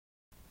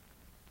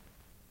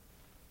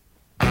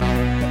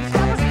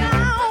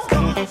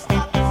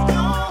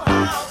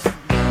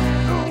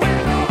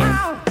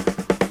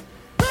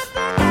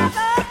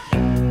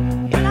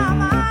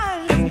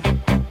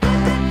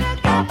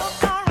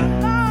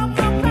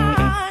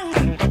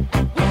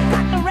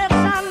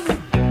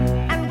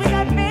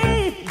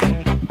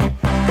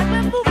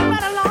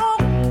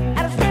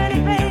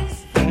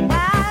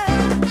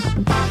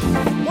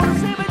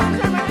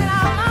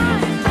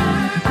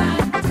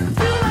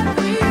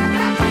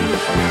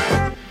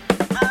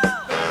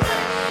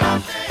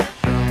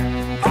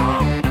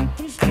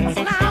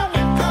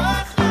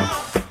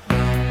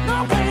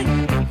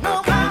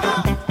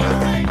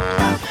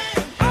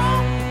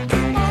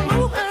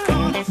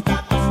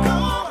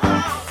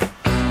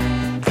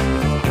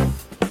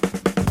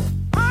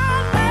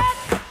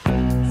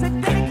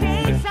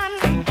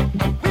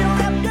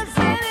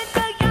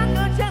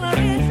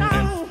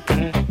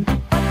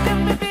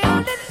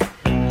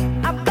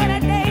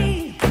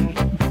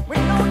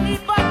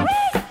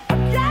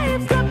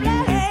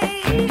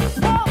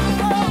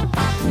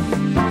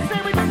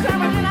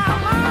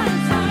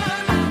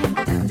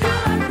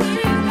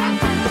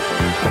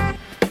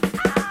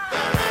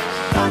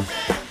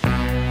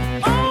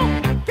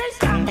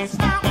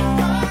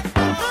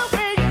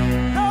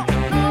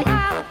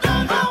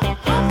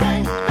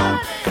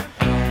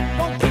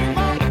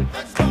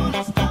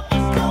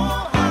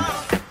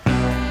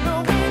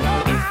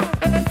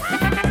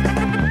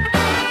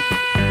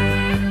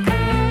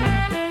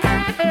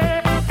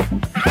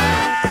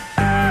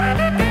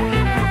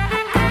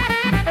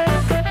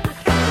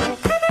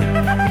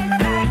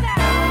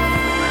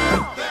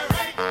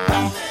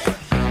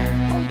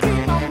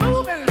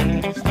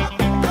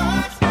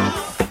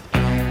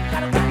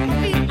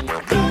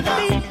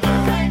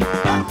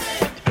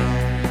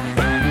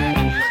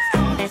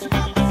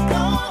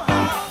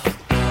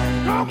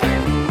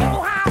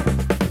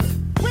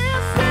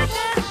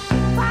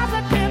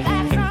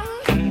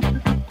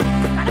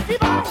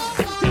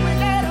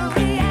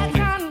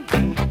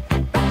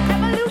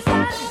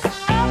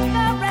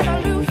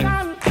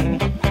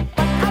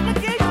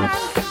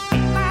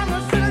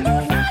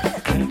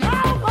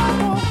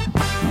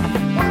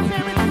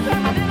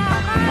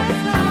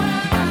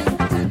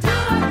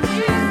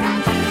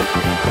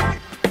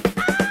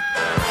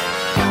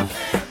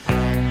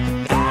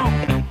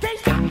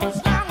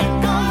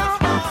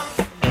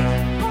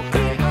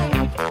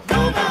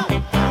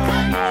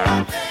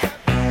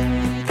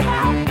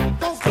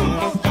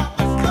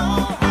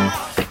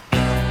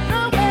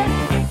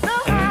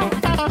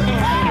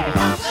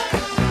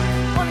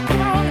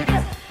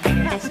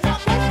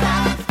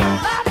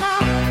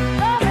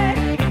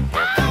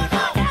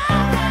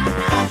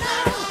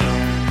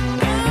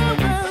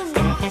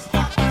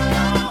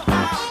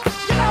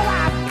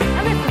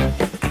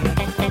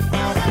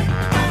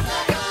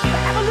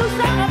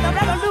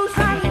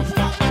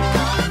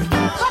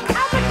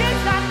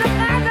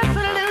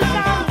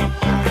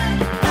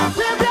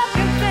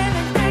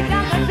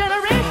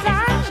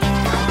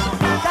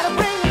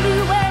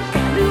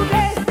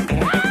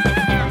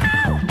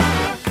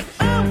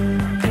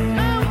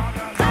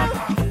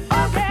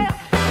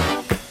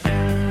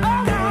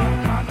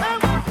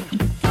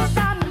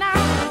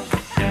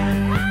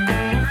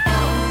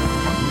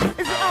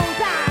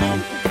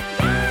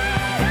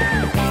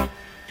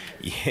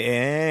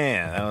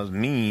Yeah, that was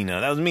mean.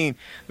 That was mean.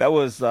 That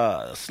was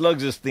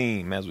Sluggs'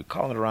 theme, as we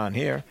call it around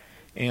here.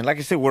 And like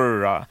I said,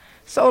 we're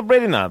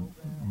celebrating the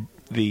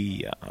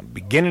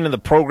beginning of the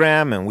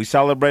program, and we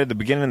celebrated the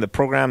beginning of the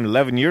program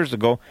 11 years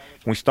ago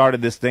when we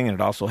started this thing, and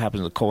it also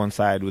happens to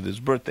coincide with his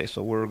birthday,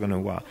 so we're going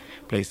to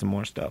play some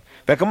more stuff.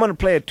 In fact, I'm going to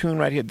play a tune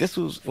right here. This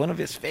was one of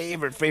his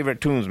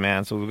favorite tunes,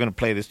 man, so we're going to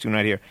play this tune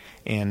right here.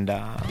 And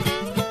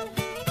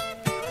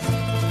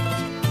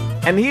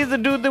he's the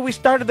dude that we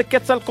started the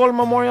Quetzalcoatl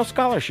Memorial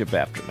Scholarship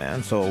after,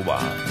 man, so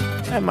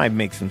that might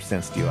make some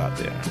sense to you out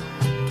there.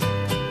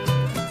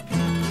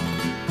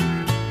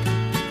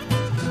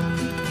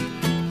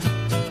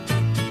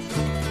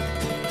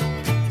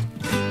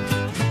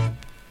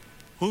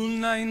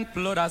 Una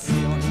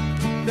imploración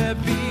te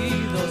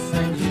pido,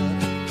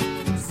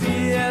 Señor,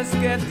 si es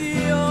que te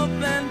he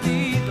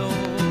ofendido,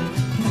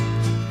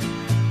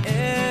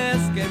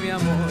 es que mi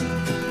amor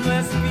no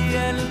es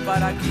fiel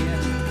para quien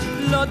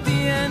lo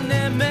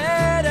tiene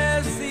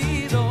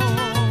merecido.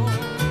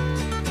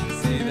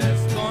 Si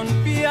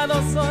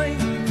desconfiado soy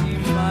y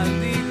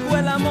maldijo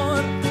el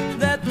amor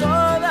de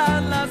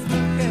todas las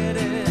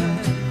mujeres,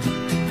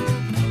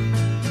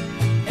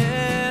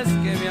 es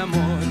que mi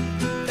amor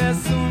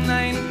es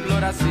una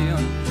imploración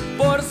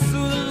por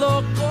sus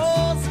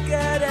locos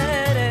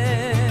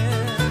quereres.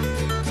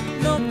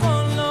 No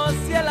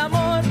conocí el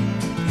amor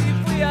y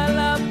fui a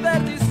la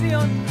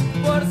perdición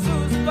por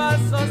sus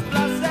falsos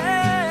placeres.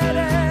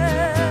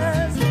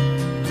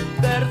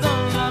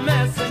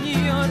 Perdóname,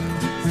 Señor,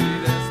 si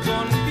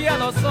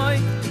desconfiado soy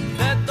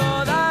de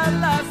todas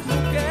las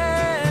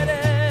mujeres.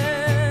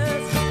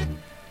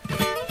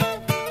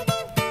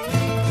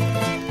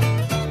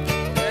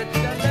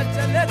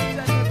 Échale,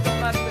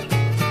 tomate.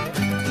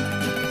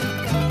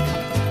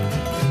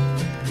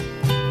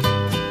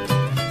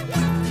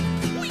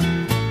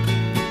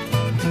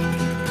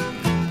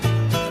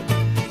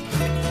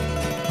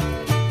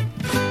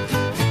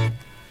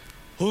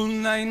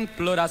 Una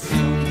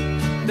imploración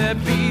te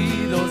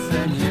pido,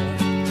 Señor,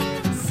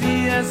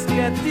 si es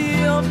que te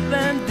he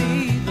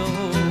ofendido,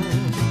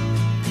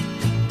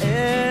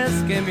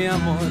 es que mi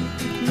amor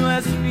no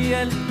es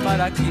fiel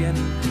para quien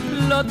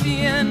lo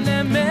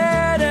tiene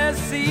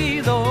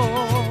merecido.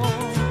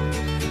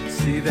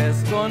 Si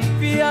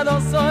desconfiado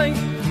soy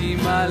y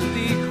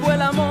maldijo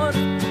el amor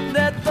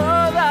de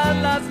todas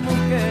las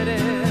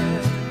mujeres,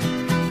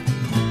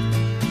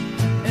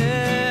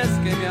 es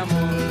que mi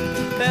amor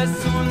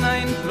es una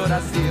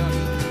imploración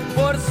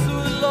por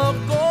sus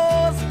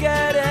locos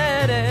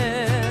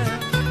quereres.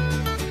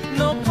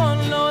 No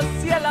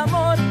conocí el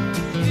amor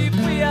y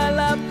fui a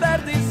la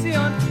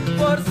perdición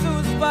por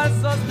sus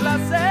falsos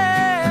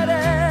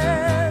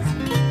placeres.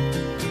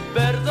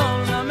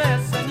 Perdóname,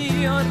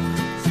 Señor,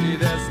 si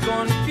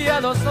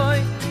desconfiado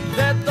soy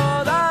de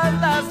todas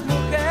las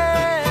mujeres.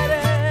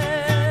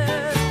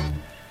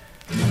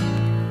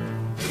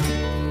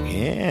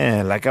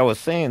 Yeah, like I was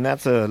saying,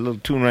 that's a little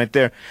tune right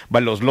there by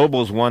Los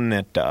Lobos, one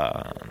that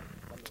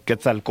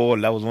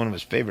Quetzalcoatl, that was one of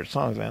his favorite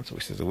songs, man. So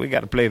he says, we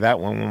got to play that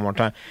one more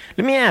time.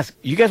 Let me ask,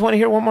 you guys want to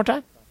hear it one more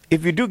time?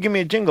 If you do, give me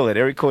a jingle at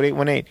area code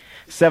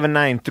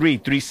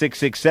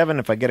 818-793-3667.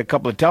 If I get a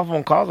couple of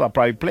telephone calls, I'll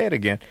probably play it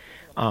again.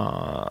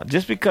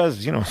 Just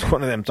because, you know, it's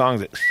one of them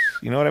songs that,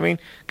 you know what I mean?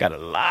 Got a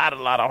lot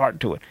of heart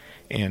to it.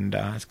 And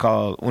it's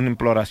called Una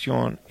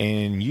Imploración.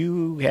 And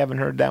you haven't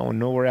heard that one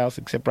nowhere else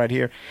except right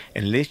here,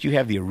 unless you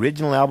have the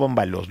original album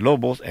by Los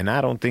Lobos. And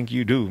I don't think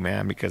you do,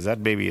 man, because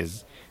that baby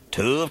is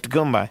tough to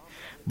come by.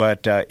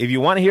 But if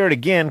you want to hear it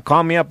again,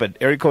 call me up at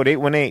area code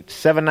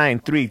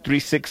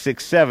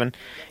 818-793-3667.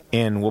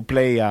 And we'll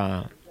play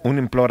Una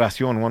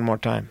Imploración one more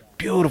time.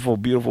 Beautiful,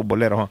 beautiful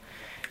bolero, huh?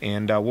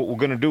 And what we're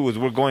going to do is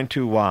we're going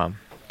to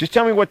just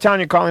tell me what town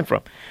you're calling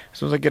from. As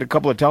soon as I get a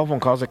couple of telephone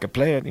calls, I can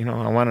play it. You know,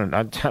 I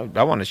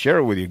want to share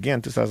it with you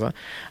again.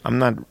 I'm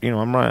not, you know,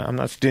 I'm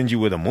not stingy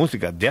with the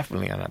música.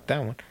 Definitely not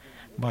that one.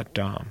 But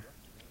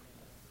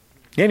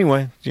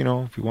anyway, you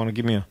know, if you want to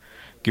give me a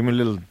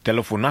little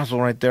telefonazo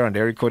right there on the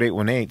area code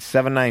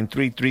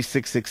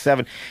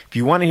 818-793-3667. If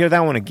you want to hear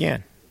that one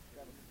again,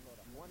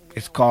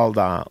 it's called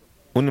Una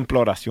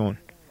Imploración.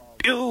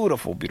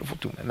 Beautiful, beautiful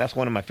tune, and that's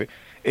one of my favorite.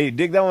 Hey, you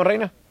dig that one,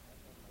 Reina?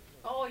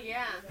 Oh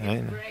yeah,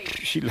 it's great.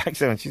 She likes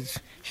that one. She's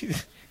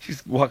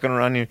walking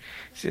around here.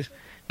 She says,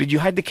 "Did you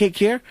hide the cake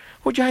here?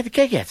 Where'd you hide the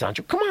cake at,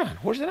 Sancho? Come on,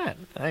 where's it at?"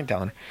 I ain't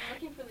telling her.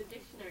 I'm looking for the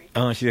dictionary.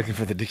 Oh, she's looking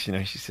for the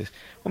dictionary. She says,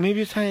 "Well, maybe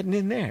it's hiding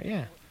in there."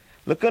 Yeah.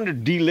 Look under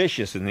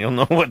delicious, and you'll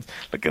know what.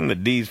 Look in the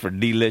D's for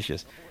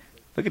delicious.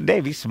 Look at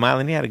Dave. He's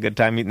smiling. He had a good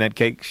time eating that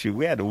cake. Shoot,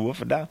 we had to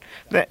wolf it down.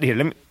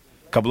 Here, a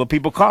couple of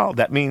people called.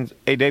 That means,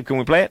 hey, Dave, can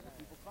we play it?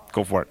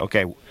 Go for it.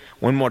 Okay,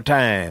 one more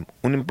time.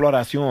 Una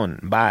Imploración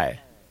by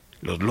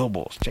Los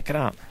Lobos. Check it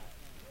out.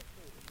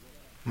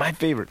 My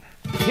favorite.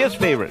 His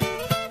favorite.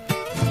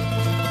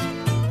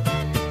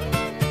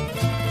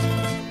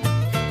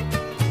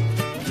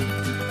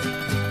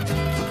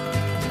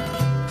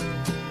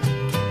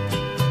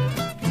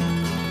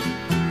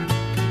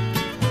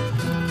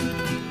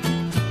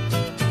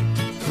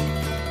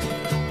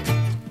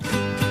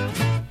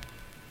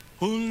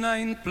 Una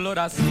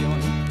imploración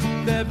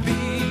te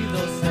pido,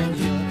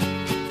 Señor,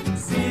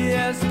 si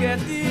es que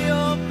te he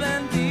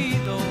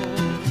ofendido,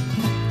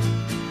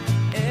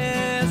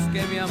 es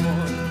que mi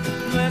amor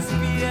no es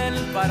fiel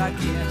para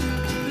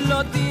quien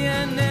lo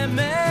tiene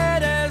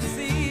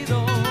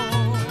merecido.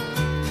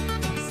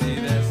 Si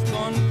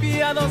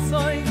desconfiado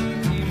soy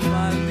y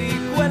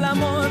maldijo el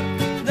amor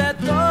de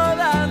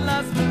todas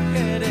las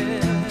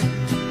mujeres,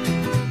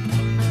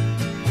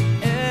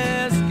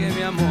 es que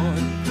mi amor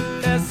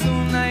es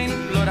una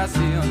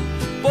imploración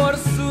por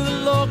sus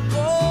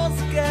locos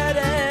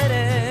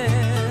quereres.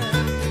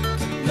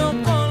 No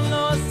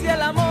conocí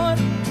el amor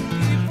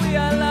y fui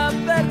a la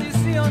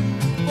perdición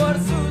por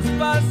sus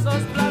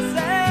falsos placeres.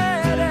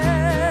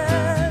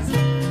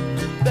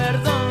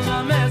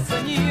 Perdóname,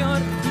 Señor,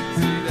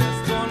 si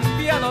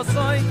desconfiado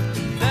soy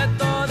de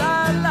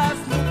todas las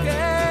mujeres.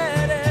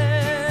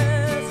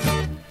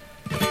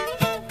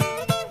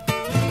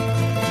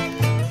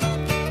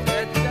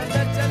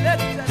 Échale,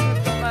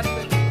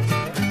 tomate.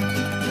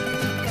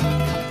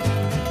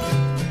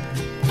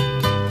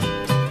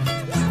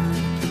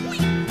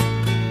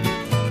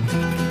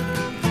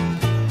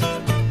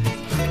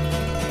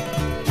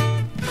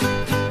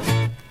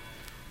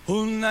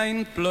 Una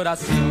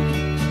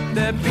imploración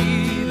te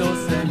pido,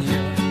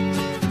 Señor,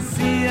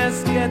 si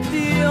es que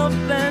te he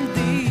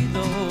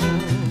ofendido,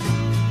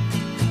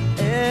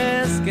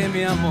 es que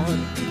mi amor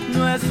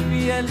no es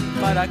fiel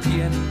para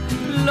quien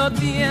lo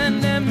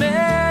tiene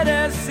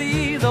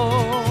merecido.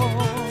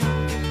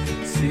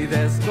 Si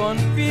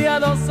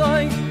desconfiado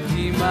soy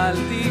y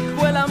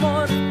maldijo el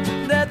amor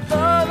de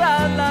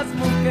todas las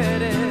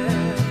mujeres,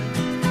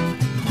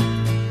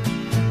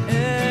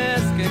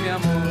 es que mi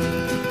amor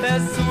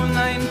es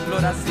una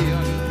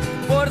imploración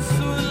por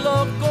sus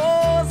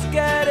locos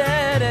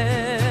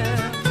quereres.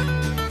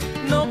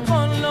 No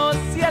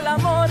conocí el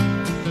amor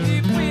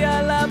y fui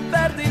a la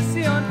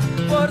perdición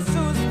por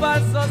sus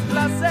falsos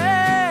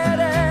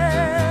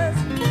placeres.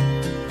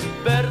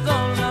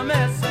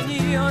 Perdóname,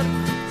 Señor,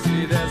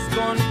 si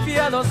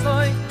desconfiado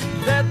soy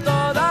de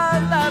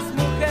todas las mujeres.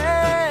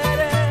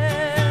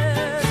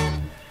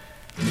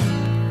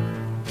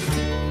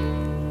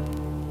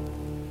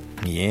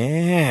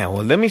 Yeah,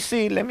 well, let me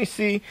see.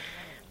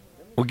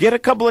 We get a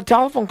couple of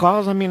telephone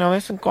calls. I mean, a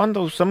vez en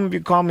cuando, some of you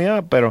call me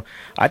up, but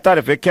I thought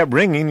if it kept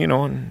ringing,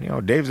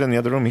 and Dave's in the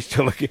other room, he's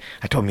still looking.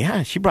 I told him,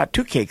 yeah, she brought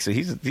 2 cakes, so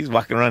he's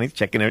walking around, he's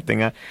checking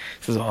everything out.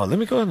 He says, oh, let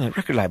me go in the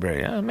record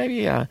library.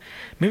 Maybe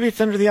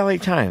it's under the LA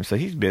Times, so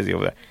he's busy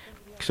over there.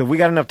 So if we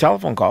got enough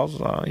telephone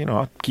calls,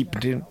 I'll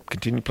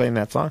continue playing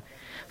that song.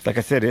 Like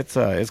I said, it's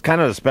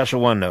kind of a special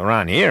one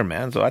around here,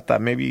 man. So I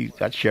thought maybe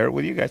I'd share it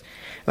with you guys.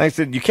 Like I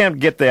said, you can't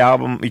get the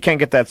album, you can't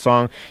get that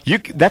song.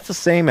 That's the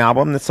same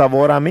album that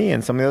Sabor a Mi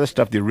and some of the other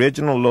stuff, the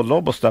original Los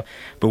Lobos stuff.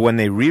 But when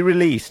they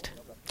re-released,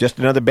 just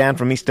another band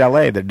from East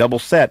LA, their double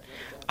set,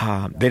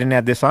 they didn't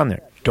have this on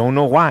there. Don't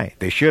know why.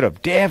 They should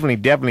have.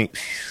 Definitely,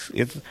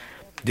 it's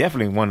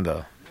definitely one of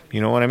the,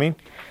 you know what I mean?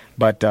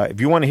 But if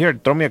you want to hear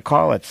it, throw me a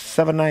call at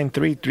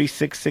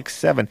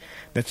 793-3667.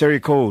 That's area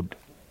code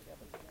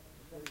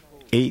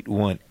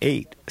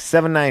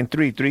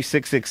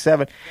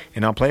 818-793-3667,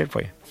 and I'll play it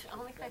for you.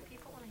 Only 5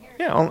 people want to hear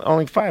it? Yeah,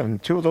 only 5,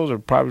 and 2 of those are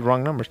probably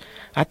wrong numbers.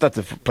 I thought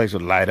the place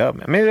would light up.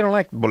 Maybe they don't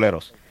like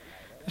boleros.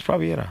 That's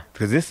probably it,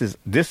 because this is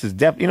this is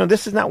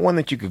not one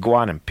that you could go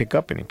out and pick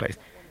up anyplace.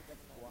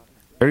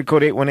 Area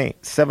code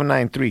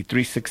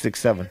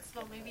 818-793-3667.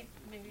 Slow, maybe.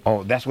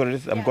 Oh, that's what it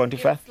is? I'm going too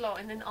fast? Slow,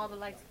 and then all the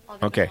lights all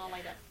Okay.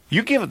 light up.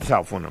 You give it the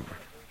telephone number.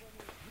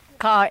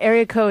 Call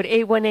area code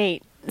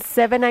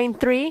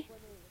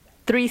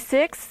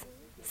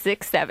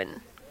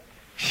 818-793-3667.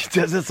 She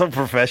does it so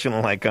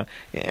professional, like,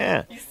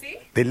 yeah. You see?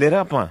 They lit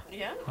up, huh?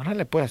 Yeah.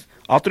 Órale, pues.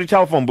 All 3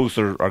 telephone booths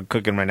are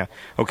cooking right now.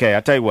 Okay,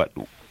 I'll tell you what.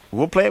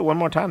 We'll play it one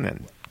more time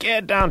then.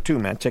 Get down to,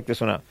 man. Check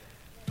this one out.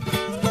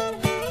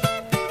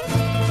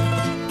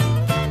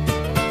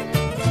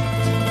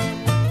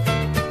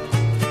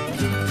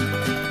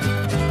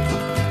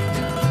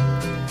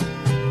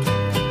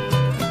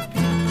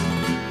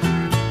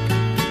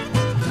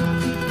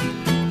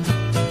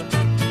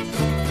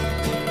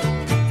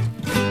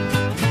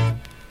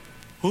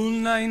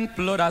 Una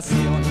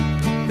imploración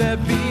te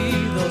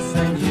pido,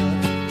 Señor,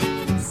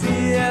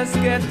 si es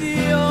que te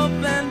he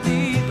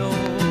ofendido,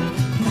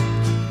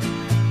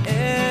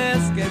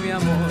 es que mi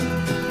amor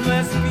no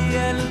es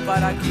fiel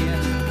para quien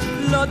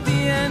lo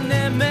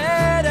tiene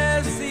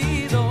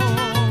merecido.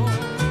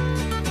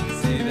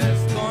 Si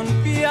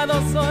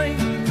desconfiado soy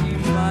y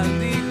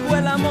maldijo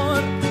el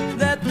amor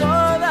de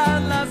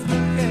todas las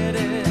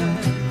mujeres,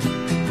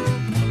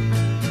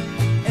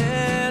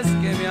 es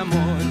que mi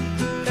amor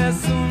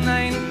es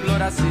una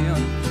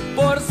imploración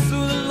por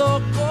sus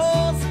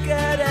locos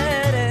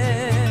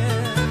quereres.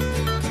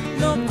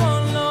 No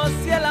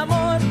conocí el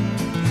amor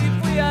y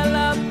fui a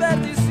la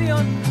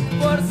perdición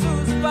por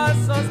sus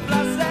falsos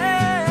placeres.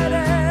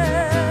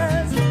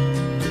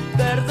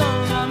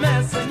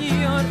 Perdóname,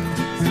 Señor,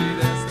 si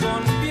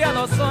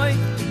desconfiado soy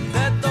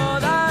de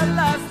todas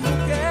las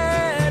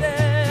mujeres.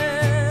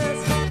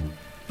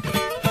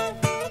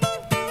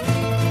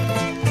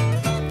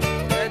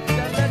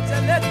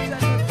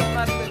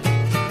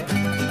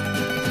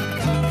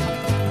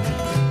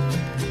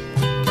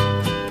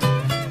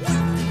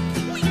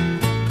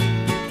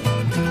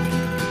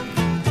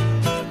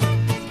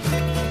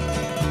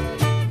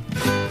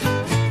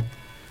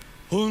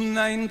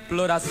 una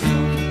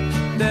imploración,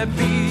 te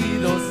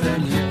pido,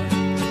 Señor,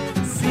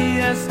 si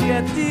es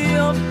que te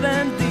he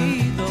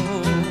ofendido,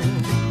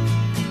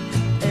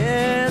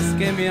 es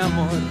que mi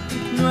amor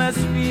no es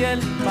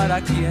fiel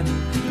para quien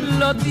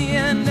lo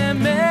tiene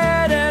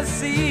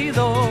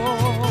merecido.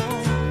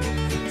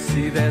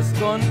 Si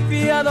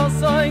desconfiado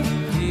soy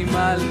y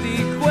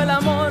maldijo el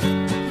amor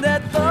de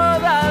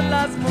todas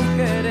las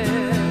mujeres,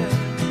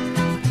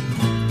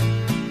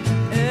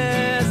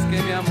 es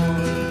que mi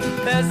amor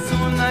es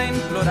una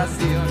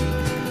imploración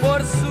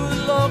por sus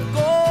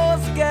locos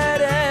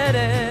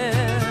quereres.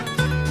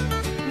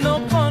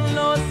 No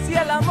conocí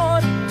el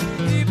amor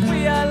y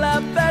fui a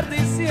la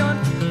perdición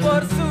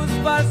por sus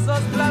falsos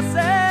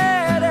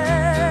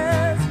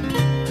placeres.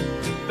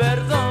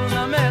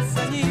 Perdóname,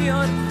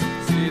 Señor,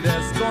 si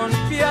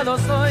desconfiado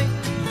soy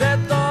de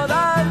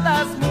todas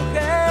las mujeres.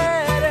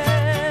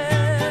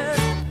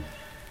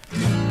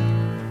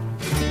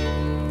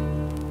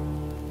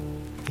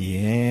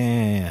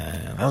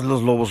 Yeah, that was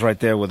Los Lobos right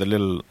there with a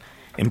little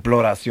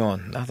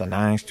imploración. That's a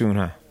nice tune,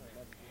 huh?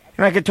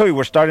 And I can tell you,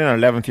 we're starting our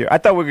 11th year. I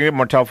thought we were going to get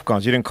more telephone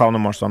calls. You didn't call no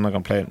more, so I'm not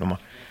going to play it no more.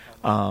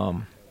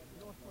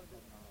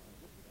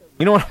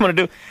 You know what I'm going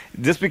to do?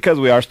 Just because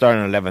we are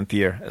starting our 11th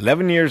year.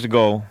 11 years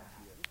ago,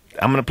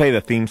 I'm going to play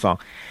the theme song.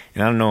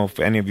 And I don't know if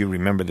any of you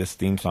remember this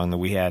theme song that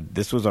we had.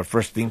 This was our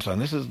first theme song.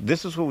 This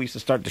is what we used to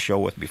start the show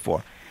with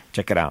before.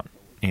 Check it out.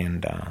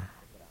 And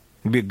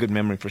it'll be a good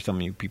memory for some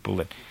of you people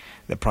that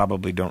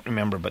probably don't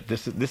remember. But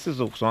this is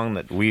a song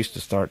that we used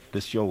to start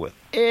this show with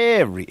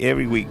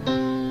every week.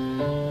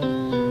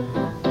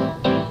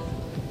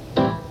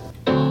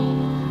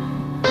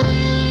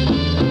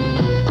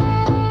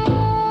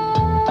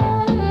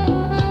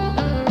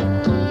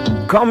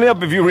 Call me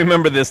up if you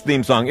remember this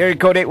theme song. Area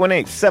code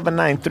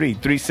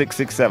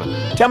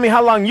 818-793-3667. Tell me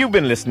how long you've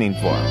been listening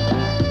for.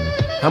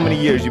 How many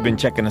years you've been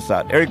checking us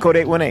out. Area code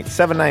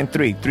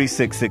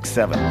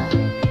 818-793-3667.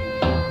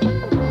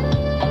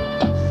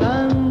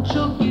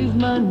 Sancho is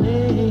my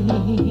name.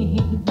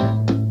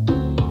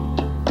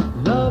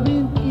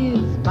 Loving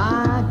is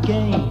my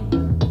game.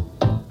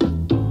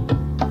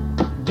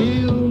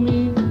 Deal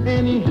me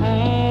any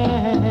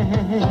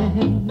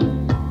hand,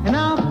 and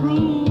I'll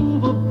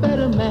prove a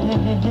better man.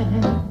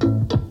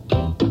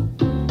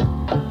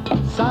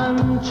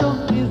 Sancho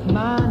is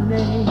my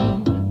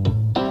name,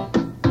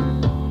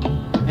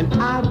 and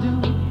I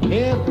do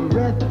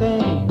everything